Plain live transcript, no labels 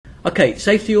Okay,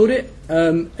 safety audit.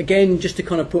 Again, just to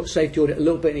kind of put safety audit a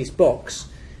little bit in its box,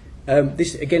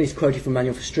 this again is quoted from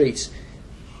Manual for Streets.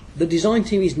 The design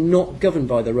team is not governed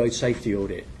by the road safety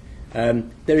audit.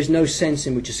 There is no sense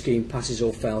in which a scheme passes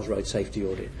or fails road safety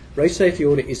audit. Road safety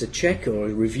audit is a check or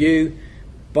a review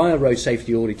by a road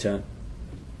safety auditor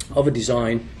of a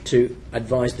design to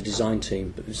advise the design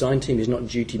team. But the design team is not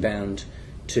duty bound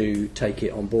to take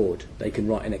it on board. They can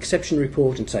write an exception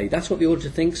report and say that's what the auditor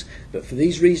thinks, but for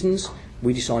these reasons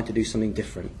we decide to do something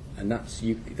different, and that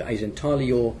is entirely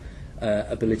your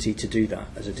ability to do that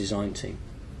as a design team.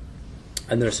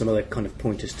 And there are some other kind of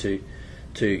pointers to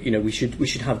we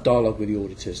should have dialogue with the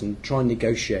auditors and try and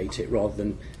negotiate it rather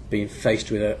than being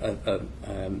faced with a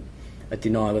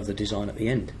denial of the design at the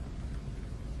end.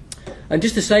 And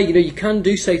just to say, you can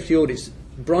do safety audits.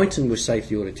 Brighton was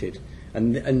safety audited.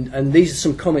 And these are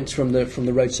some comments from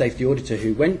the road safety auditor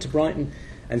who went to Brighton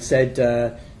and said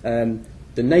the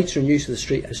nature and use of the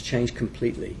street has changed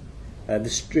completely. The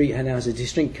street now has a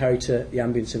distinct character, the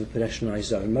ambience of a pedestrianised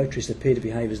zone. Motorists appear to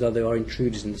behave as though they are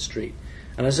intruders in the street.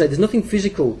 And as I say, there's nothing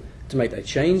physical to make that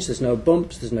change. There's no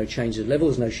bumps, there's no change of level,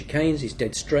 there's no chicanes, it's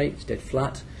dead straight, it's dead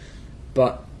flat.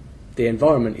 But the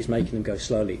environment is making them go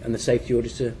slowly. And the safety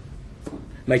auditor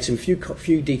made some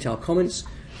few detailed comments,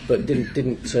 but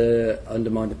didn't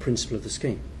undermine the principle of the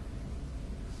scheme.